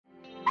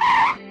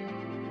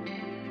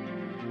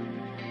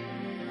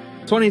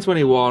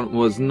2021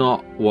 was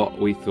not what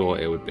we thought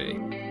it would be.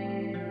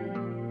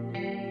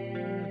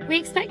 We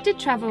expected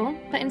travel,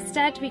 but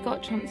instead we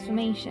got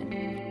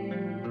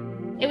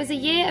transformation. It was a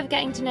year of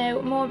getting to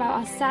know more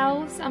about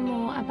ourselves and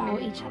more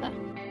about each other.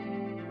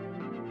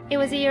 It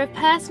was a year of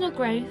personal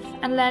growth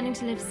and learning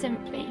to live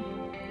simply.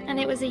 And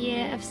it was a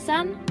year of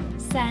sun,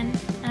 zen,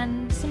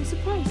 and some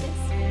surprises.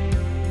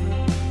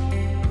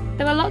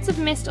 There were lots of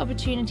missed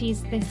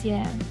opportunities this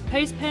year,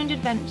 postponed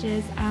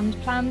adventures and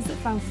plans that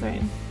fell through.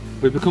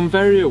 We've become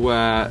very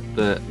aware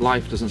that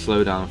life doesn't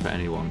slow down for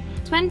anyone.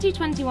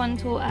 2021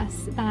 taught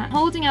us that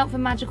holding out for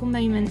magical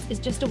moments is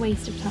just a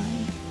waste of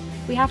time.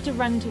 We have to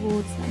run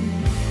towards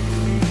them.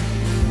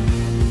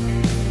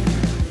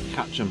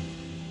 Catch them.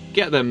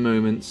 Get them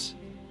moments.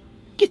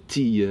 Get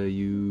to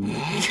you.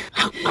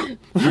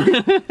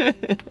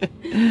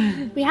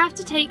 We have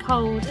to take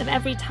hold of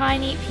every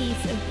tiny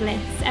piece of bliss,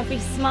 every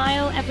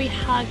smile, every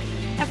hug,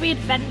 every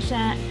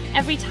adventure,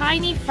 every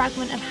tiny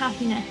fragment of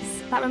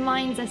happiness that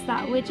reminds us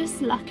that we're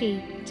just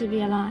lucky to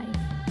be alive.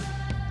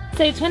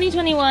 So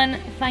 2021,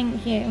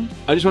 thank you.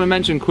 I just want to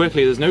mention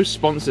quickly, there's no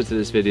sponsor to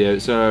this video,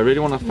 so I really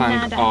want to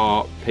thank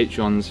our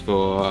Patreons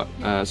for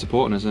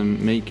supporting us and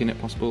making it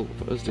possible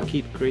for us to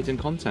keep creating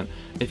content.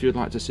 If you'd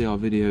like to see our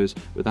videos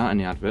without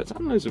any adverts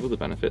and loads of other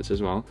benefits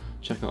as well,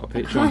 check out our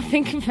Patreon. I can't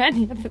think of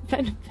any other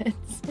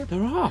benefits.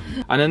 There are.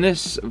 And in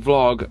this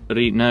vlog,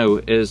 right now,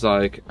 is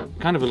like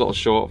kind of a little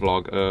short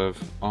vlog of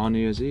our New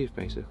Year's Eve,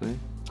 basically.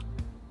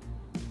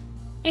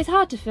 It's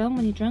hard to film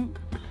when you're drunk.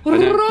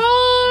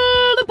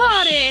 Roll the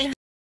party!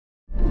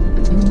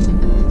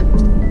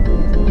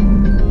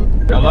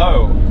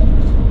 Hello.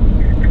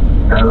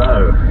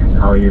 Hello.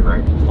 How are you,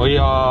 mate? We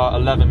are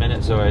 11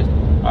 minutes away.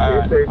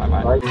 Alright,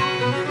 bye-bye.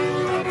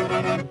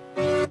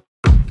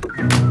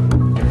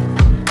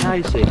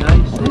 Nicey,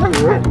 nicey.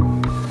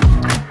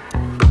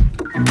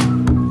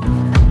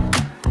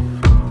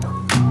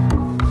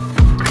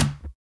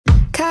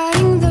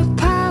 Cutting the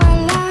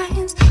power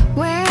lines,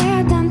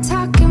 we're done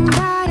talking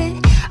about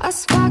it. A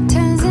spark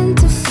turns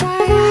into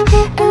fire,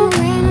 and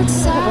we're not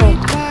sorry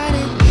about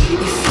it.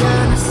 If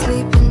you're not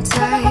sleeping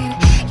tight,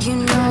 you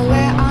know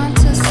we're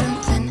onto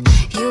something.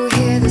 You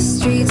hear the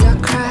streets are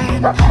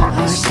crying,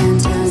 ocean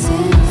turns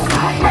into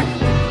fire.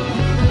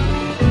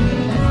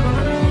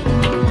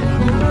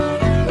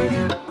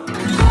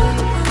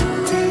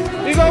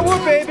 You got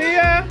what, baby?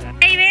 Yeah?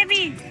 Hey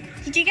baby,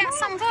 did you get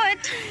some good?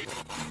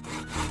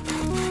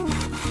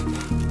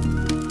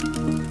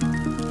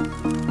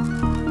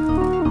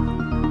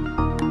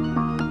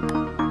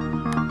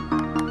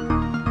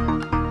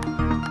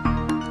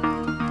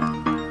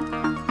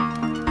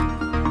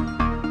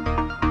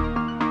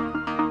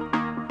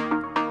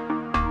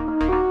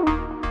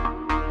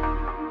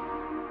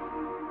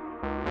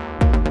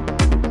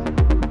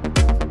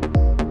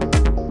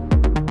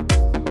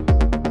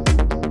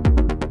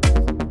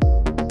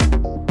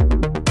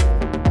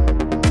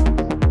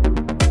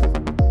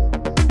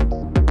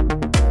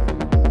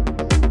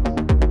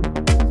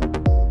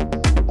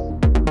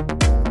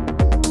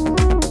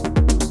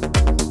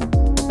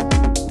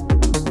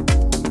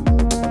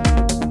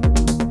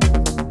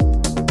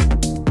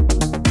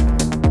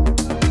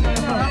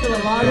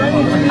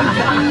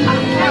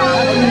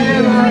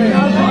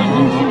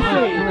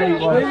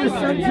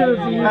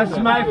 That's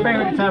my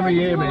favourite time of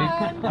year, mate.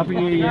 Happy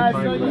New Year,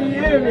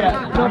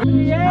 Happy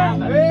New Year!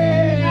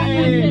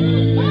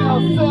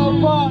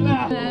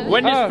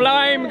 When this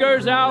flame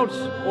goes out,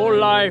 all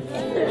life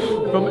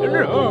from...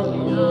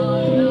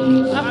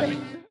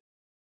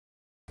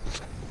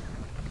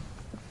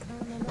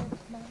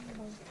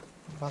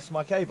 Pass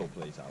my cable,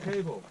 please, Al.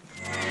 Cable.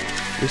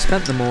 We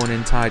spent the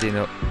morning tidying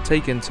up,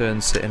 taking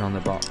turns sitting on the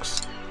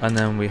box, and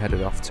then we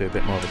headed off to a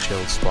bit more of a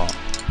chilled spot.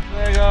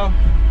 There you go.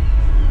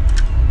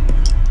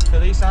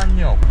 𝐿𝐵𝐿𝐴. It's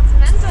mental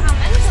how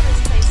mental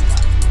this place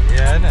got.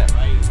 Yeah, isn't it?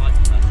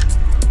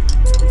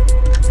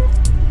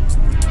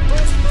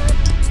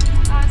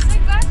 Oh, I'm so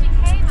glad you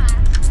came,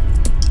 man.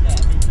 Yeah,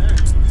 me too.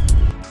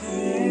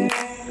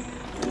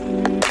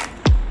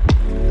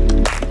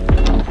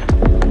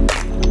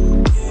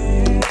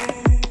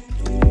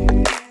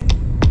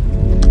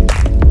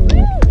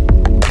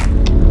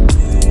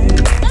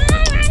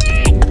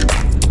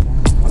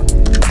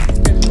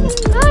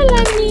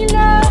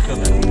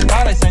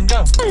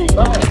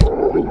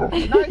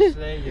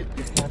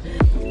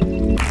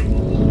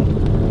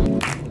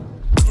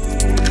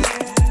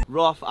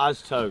 Rough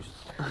as toast.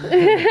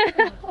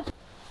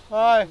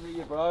 Hi. Meet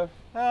you, bro.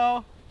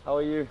 Hello. How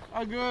are you?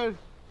 I'm good.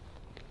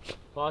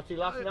 Party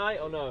last night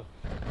or no?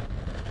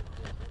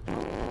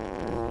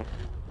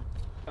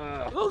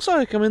 It looks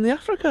like I'm in the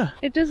Africa.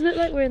 It does look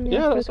like we're in the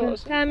Yeah, that's Africa. what I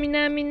was saying.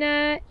 Samina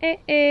mina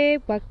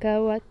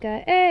waka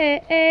waka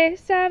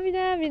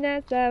samina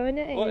mina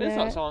samina What is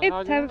that song? How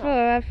It's do you time know for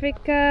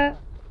Africa.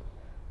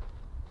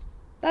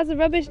 That's a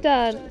rubbish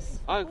dance.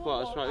 I thought it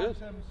was quite good.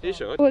 You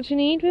should. What do you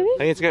need with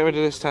I it? need to get rid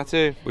of this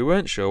tattoo. We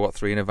weren't sure what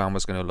 3 in a van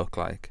was going to look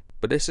like,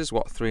 but this is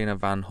what 3 in a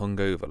van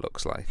hungover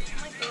looks like. Oh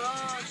my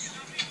god.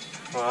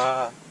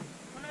 Wow.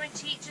 One of my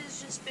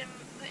teachers just been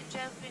put in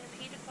jail for being a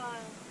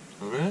paedophile.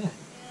 Really? Yeah.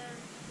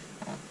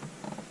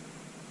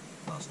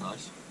 That's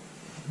nice.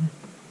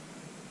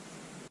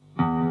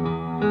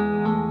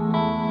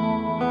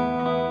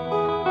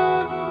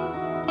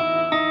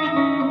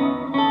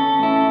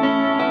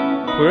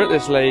 We were at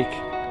this lake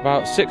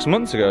about 6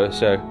 months ago or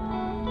so,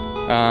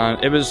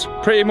 and it was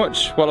pretty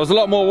much, well, there was a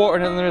lot more water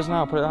in it than there is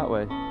now, put it that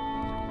way.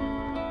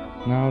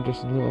 Now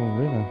just a little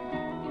river.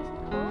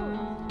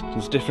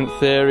 There's different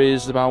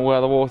theories about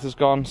where the water's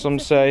gone. Some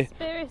say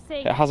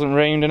it hasn't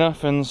rained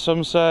enough, and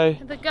some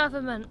say the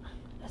government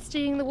are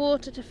stealing the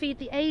water to feed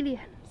the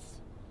aliens.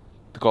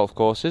 the golf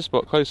courses,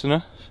 but close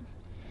enough.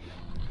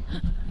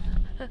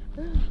 The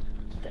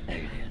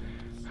aliens.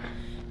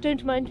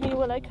 Don't mind me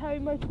while I carry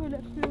my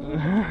toilet through.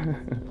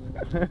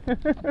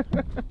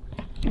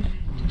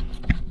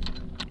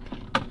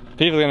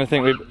 People are going to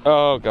think we...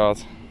 Oh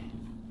God.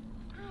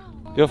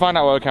 You'll find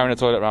out why we're carrying a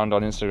toilet around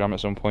on Instagram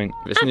at some point.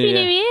 It's Happy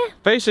New Year!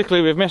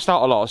 Basically, we've missed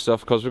out a lot of stuff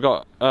because we've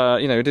got,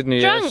 you know, we did New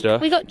Year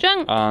stuff. We got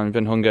drunk. And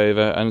been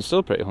hungover, and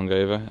still pretty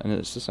hungover, and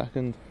it's the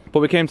second. But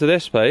we came to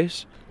this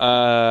place.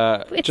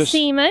 It's just...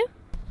 𝐏𝐫𝐞𝐯.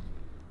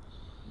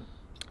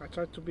 I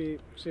tried to be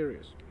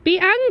serious. Be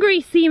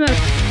angry, 𝐏𝐫𝐞𝐯.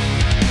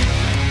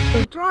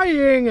 I'm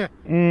trying!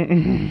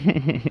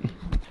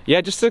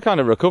 Yeah, just to kind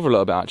of recover a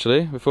little bit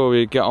actually, before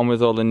we get on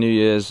with all the New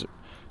Year's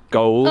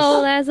goals.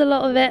 Oh, there's a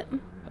lot of it.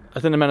 I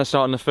think I'm meant to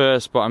start on the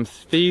 1st, but I'm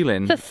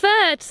feeling... The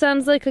 3rd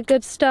sounds like a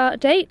good start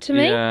date to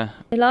me. Yeah.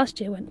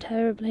 Last year went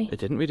terribly. It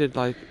didn't. We did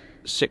like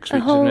 6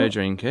 weeks of no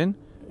drinking.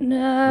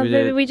 No,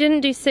 baby, we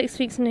didn't do 6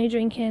 weeks of no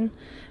drinking.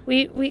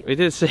 We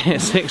did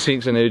 6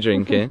 weeks of no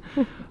drinking.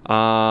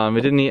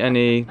 We didn't eat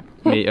any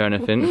meat or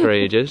anything for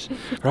ages.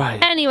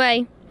 Right.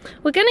 Anyway,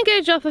 we're going to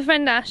go drop a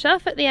friend Ash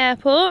off at the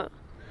airport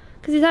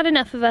because he's had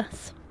enough of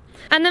us.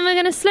 And then we're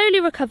going to slowly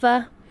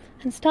recover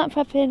and start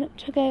prepping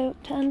to go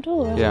to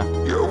Andorra. Yeah.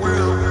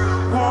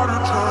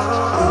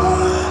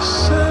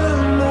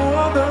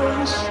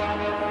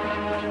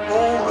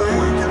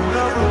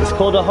 It's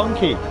called a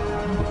honky.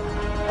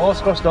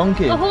 Horse cross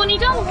donkey. A horny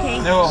donkey?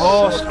 No, a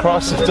horse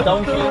cross a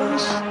donkey. It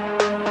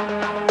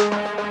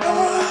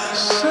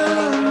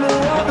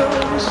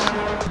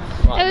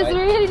was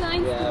really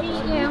nice to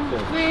meet you.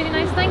 Really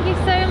nice. Thank you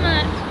so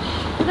much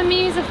for the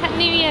music at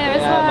New Year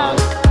as well.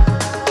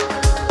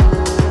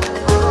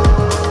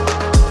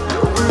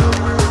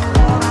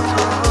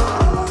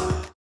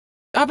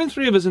 Having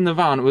 3 of us in the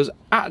van was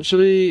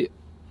actually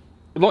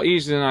a lot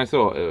easier than I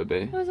thought it would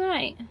be. It was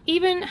alright.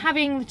 Even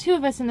having the 2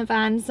 of us in the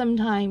van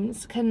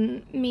sometimes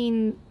can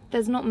mean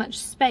there's not much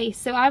space.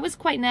 So I was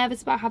quite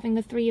nervous about having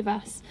the 3 of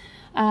us,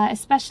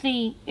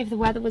 especially if the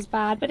weather was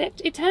bad. But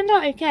it turned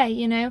out okay,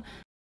 you know.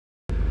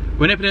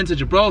 We're nipping into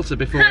Gibraltar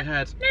before we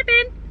head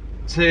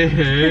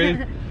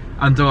to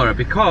Andorra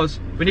because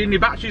we need new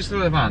batteries for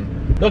the van.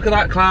 Look at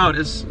that cloud.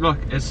 It's got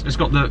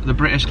the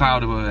British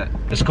cloud above it.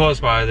 It's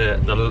caused by the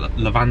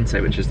Levante,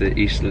 which is the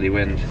easterly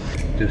wind.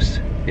 Just,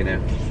 you know.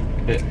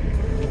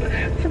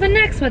 For the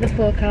next weather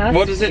forecast,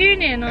 what does it...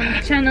 tune in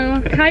on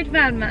channel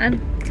Kitevanman.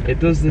 It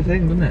does the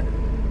thing, doesn't it?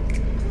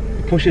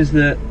 It pushes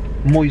the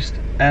moist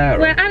air.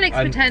 Where Alex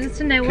pretends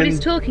to know what he's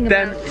talking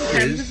about in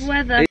terms of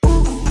weather.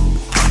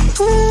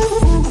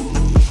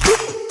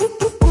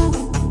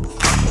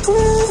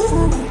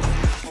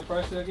 What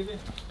price did I give you?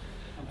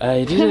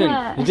 You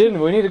didn't. You didn't.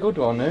 We need a good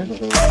one, no?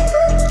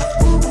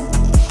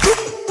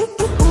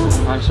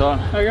 Nice one.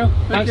 There you go.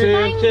 Thank you.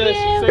 you. Cheers.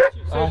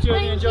 Thank you.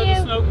 Enjoy the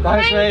snow.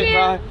 Thanks, Thank mate. you.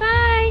 Bye.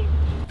 Bye.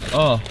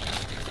 Oh,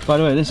 by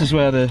the way, this is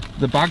where the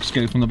bags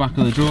go from the back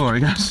of the drawer, I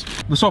guess.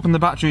 We're swapping the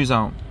batteries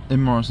out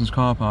in Morrison's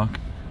car park.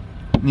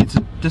 Need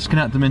to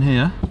disconnect them in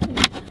here.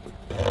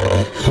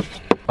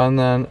 And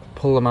then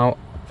pull them out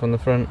from the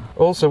front.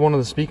 Also, one of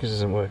the speakers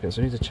isn't working,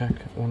 so we need to check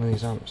one of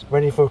these amps.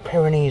 Ready for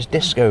Pyrenees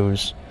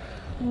discos.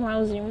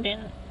 Wow, zoomed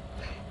in.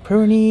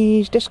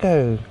 Pyrenees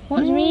disco. What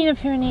do you mean a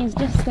Pyrenees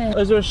disco?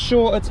 Is there a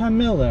shorter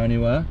 10mm there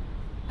anywhere?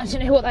 I don't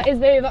know what that is,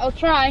 baby, but I'll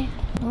try.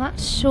 Well,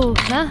 that's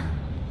shorter.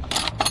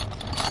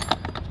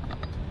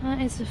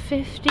 That is a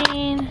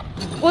 15.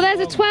 Well, there's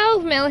a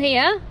 12mm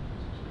here.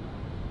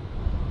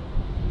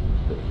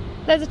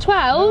 There's a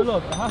 12. Oh,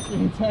 look, it has to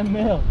be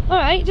 10mm.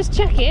 Alright, just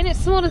checking.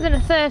 It's smaller than a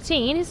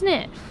 13, isn't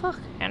it?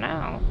 Fucking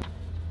hell.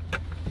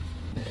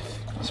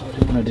 That's what I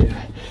want to do.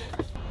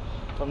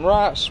 I'm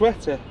right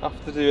sweaty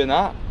after doing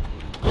that.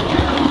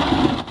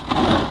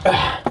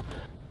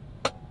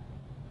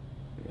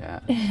 Yeah.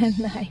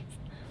 Nice.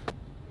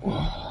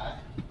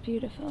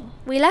 Beautiful.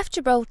 We left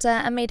Gibraltar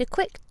and made a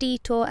quick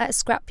detour at a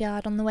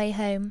scrapyard on the way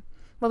home,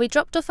 where we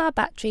dropped off our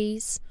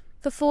batteries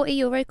for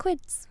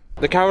 €40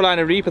 The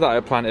Carolina Reaper that I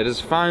planted has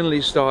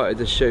finally started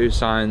to show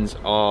signs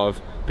of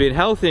being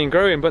healthy and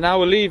growing, but now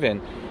we're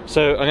leaving.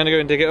 So I'm going to go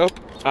and dig it up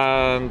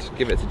and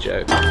give it to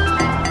Joe.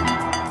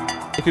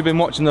 If you've been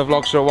watching the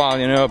vlogs for a while,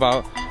 you know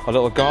about our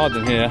little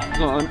garden here.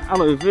 Got an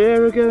aloe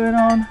vera going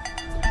on.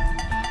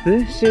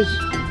 This is,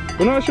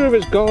 we're not sure if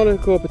it's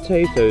garlic or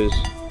potatoes,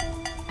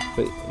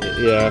 but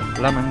yeah,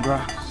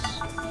 lemongrass.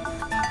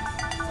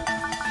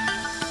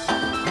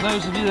 For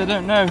those of you that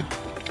don't know,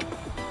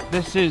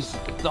 this is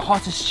the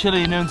hottest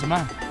chili known to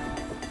man.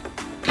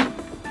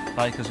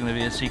 Like there's going to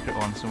be a secret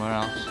one somewhere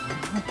else.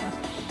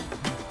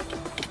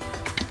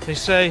 They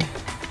say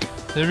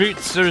the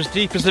roots are as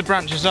deep as the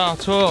branches are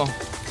tall.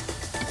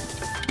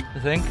 I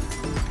think.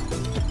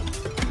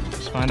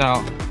 Let's find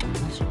out.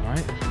 That's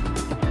alright.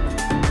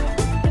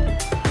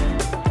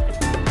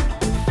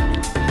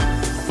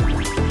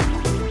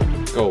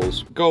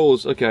 Goals.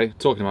 Goals, okay.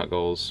 Talking about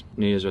goals.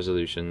 New Year's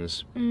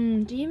resolutions.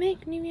 Do you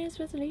make New Year's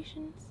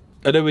resolutions?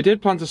 Although we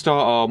did plan to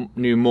start our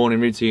new morning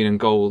routine and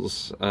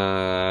goals,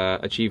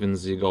 achieving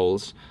the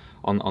goals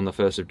on the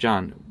 1st of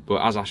Jan.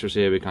 But as Ash was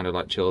here, we kind of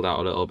like chilled out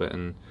a little bit,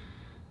 and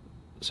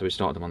so we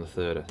started them on the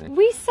 3rd, I think.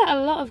 We set a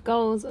lot of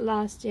goals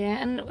last year,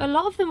 and a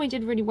lot of them we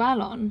did really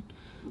well on.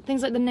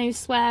 Things like the no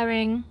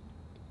swearing.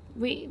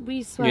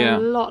 We swear a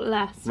lot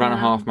less. Ran a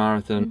half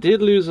marathon.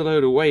 Did lose a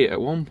load of weight at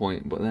one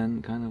point, but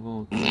then kind of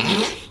all...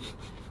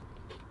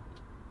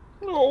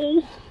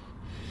 No,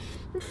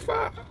 I'm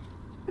fat.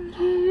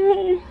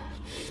 No.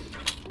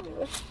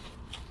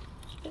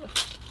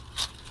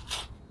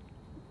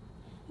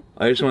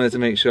 I just wanted to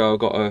make sure I've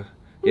got a,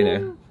 you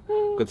know,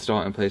 good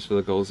starting place for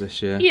the goals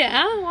this year.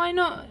 Yeah, why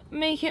not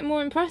make it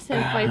more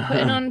impressive by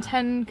putting on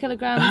 10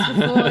 kilograms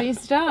before you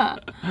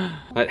start?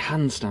 Like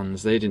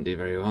handstands, they didn't do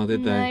very well,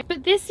 did they? No,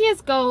 but this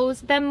year's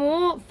goals, they're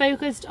more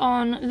focused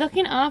on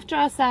looking after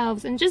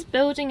ourselves and just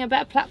building a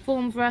better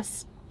platform for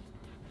us,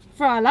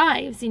 for our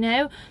lives, you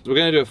know? We're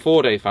going to do a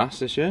 4-day fast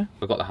this year.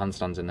 We've got the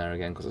handstands in there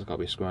again because it's got to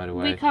be squared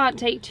away. We can't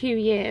take 2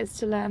 years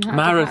to learn how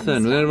marathon. to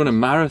handstand. We're going to run a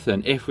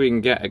marathon if we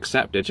can get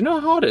accepted. Do you know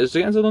how hard it is to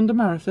get into the London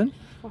Marathon?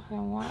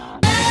 Fucking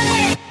wild.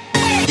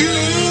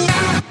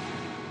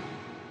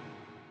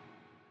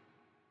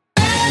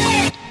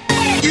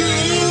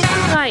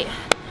 Right,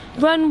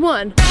 run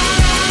 1.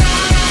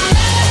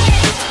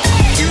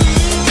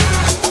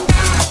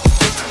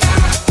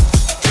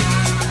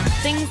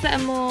 Things that are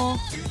more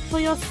for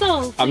your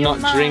soul, for I'm your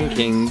not mind.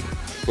 drinking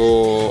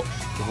for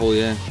the whole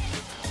year.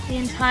 The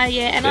entire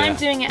year, and Yeah. I'm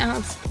doing it out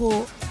of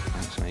support.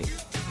 Thanks, mate.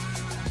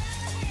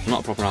 I'm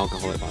not a proper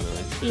alcoholic, by the way.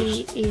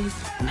 He is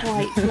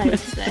quite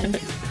close though.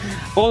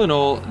 All in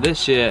all,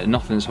 this year,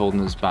 nothing's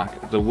holding us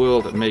back. The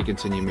world may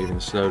continue moving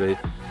slowly,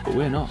 but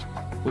we're not.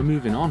 We're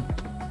moving on.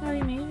 Where are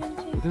you moving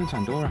to? We're going to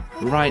Andorra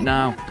right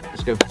now.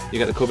 Let's go. You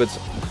get the cupboards.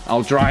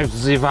 I'll drive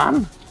the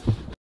van.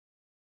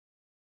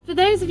 For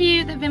those of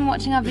you that have been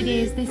watching our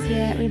videos this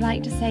year, we'd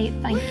like to say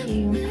thank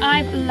you.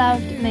 I've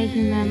loved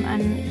making them,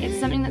 and it's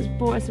something that's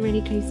brought us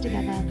really close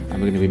together. And we're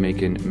going to be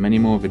making many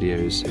more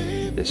videos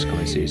this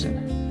coming season.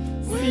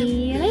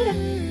 See you later.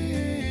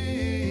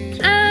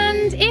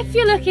 And if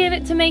you're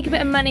looking to make a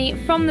bit of money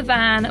from the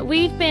van,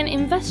 we've been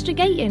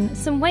investigating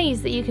some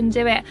ways that you can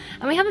do it.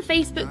 And we have a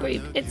Facebook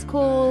group. It's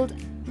called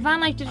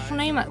Vanlife Digital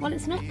Nomad. Well,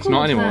 it's not called It's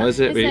not anymore, that, is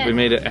it? is We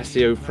made it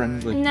SEO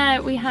friendly. No,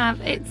 we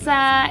have. It's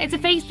a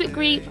Facebook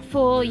group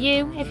for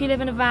you if you live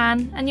in a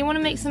van and you want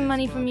to make some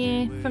money from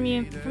your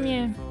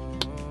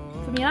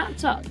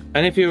laptop.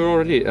 And if you're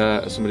already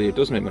somebody who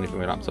does make money from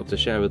your laptop, to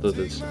share with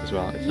others as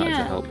well, if that's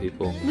to help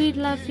people. We'd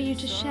love for you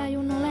to share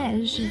your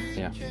knowledge.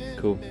 Yeah,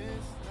 cool.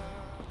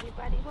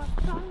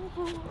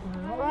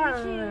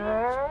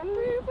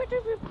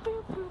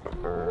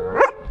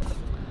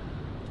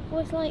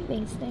 Always like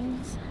these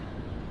things.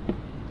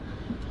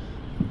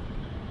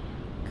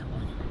 Come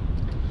on.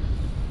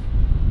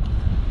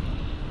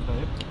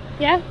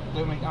 Yeah?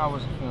 Don't make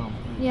hours of film.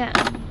 Yeah.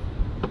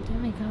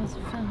 Don't make hours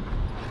of film.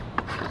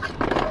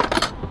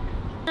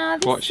 Now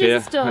this Watch is here,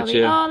 a story watch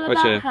here, all watch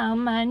about here. how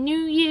my New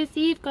Year's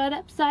Eve got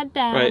upside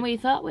down. Right. We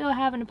thought we were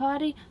having a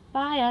party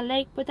by a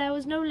lake, but there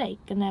was no lake,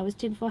 and there was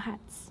tinfoil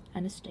hats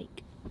and a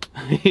steak.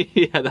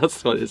 Yeah,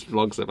 that's what this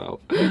vlog's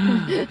about.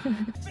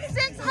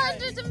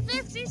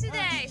 650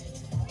 today.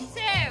 2,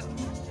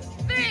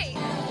 3,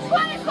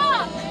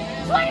 24!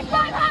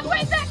 25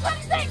 halfway there,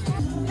 26!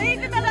 leave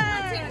him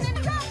alone.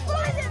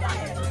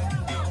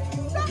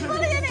 Stop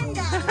bullying him,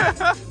 guys.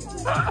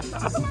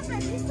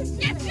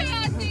 Get your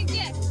ass in,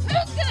 get.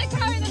 Who's gonna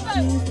carry the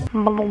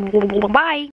boat? Bye!